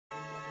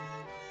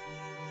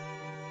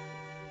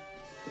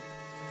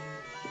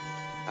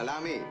Allow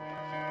me.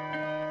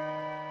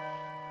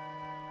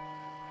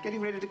 Getting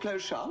ready to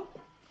close shop?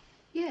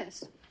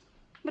 Yes.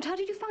 But how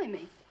did you find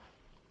me?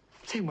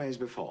 Same way as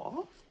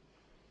before.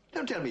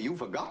 Don't tell me you've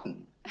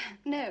forgotten.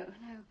 No.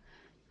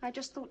 I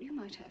just thought you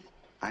might have.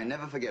 I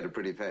never forget a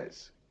pretty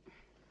face.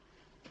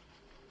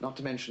 Not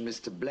to mention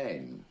Mr.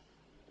 Blaine.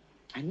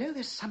 I know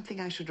there's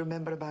something I should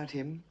remember about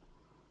him.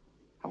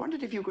 I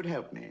wondered if you could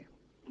help me.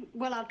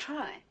 Well, I'll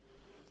try.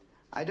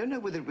 I don't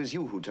know whether it was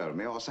you who told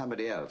me or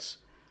somebody else.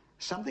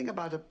 Something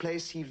about a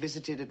place he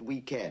visited at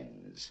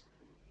weekends.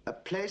 A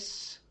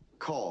place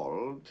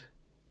called...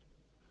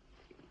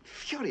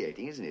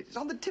 Infuriating, isn't it? It's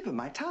on the tip of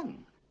my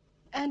tongue.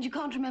 And you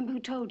can't remember who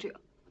told you?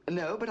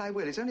 No, but I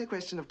will. It's only a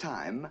question of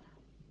time.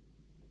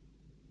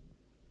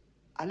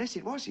 Unless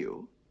it was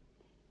you.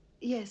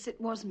 Yes,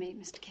 it was me,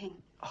 Mr. King.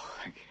 Oh,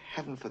 thank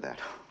heaven for that.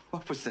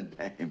 What was the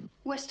name?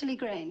 Westerly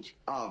Grange.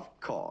 Of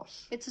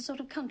course. It's a sort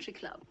of country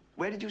club.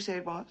 Where did you say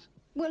it was?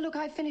 Well, look,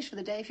 I've finished for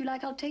the day. If you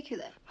like, I'll take you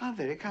there. How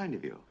very kind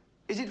of you.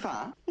 Is it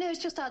far? No, it's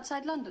just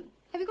outside London.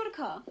 Have you got a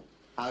car?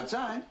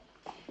 Outside?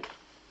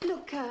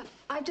 Look,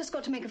 I've just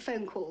got to make a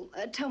phone call.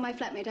 Tell my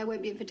flatmate I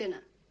won't be in for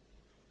dinner.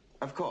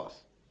 Of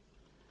course.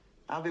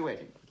 I'll be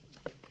waiting.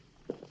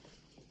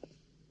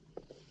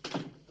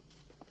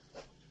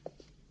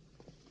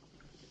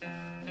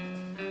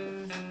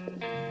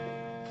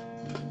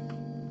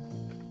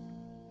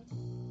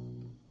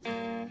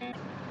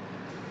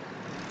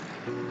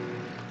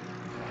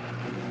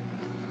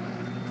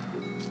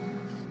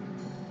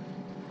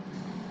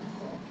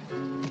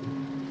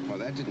 Well,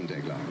 that didn't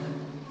take long.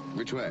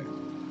 Which way?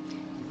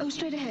 Oh,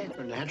 straight ahead.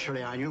 Well,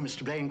 naturally, I knew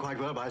Mr. Blaine quite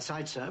well by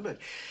sight, sir, but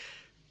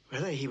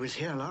whether he was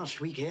here last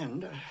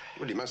weekend...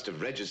 Well, he must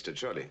have registered,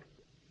 surely.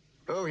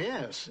 Oh,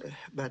 yes,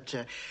 but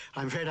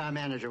I'm afraid our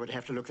manager would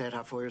have to look that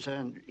up for you, sir,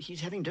 and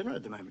he's having dinner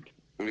at the moment.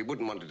 We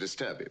wouldn't want to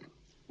disturb him,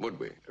 would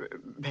we?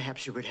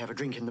 Perhaps you could have a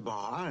drink in the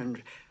bar,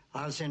 and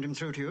I'll send him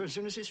through to you as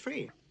soon as he's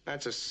free.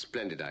 That's a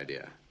splendid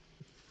idea.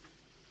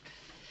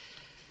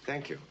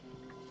 Thank you.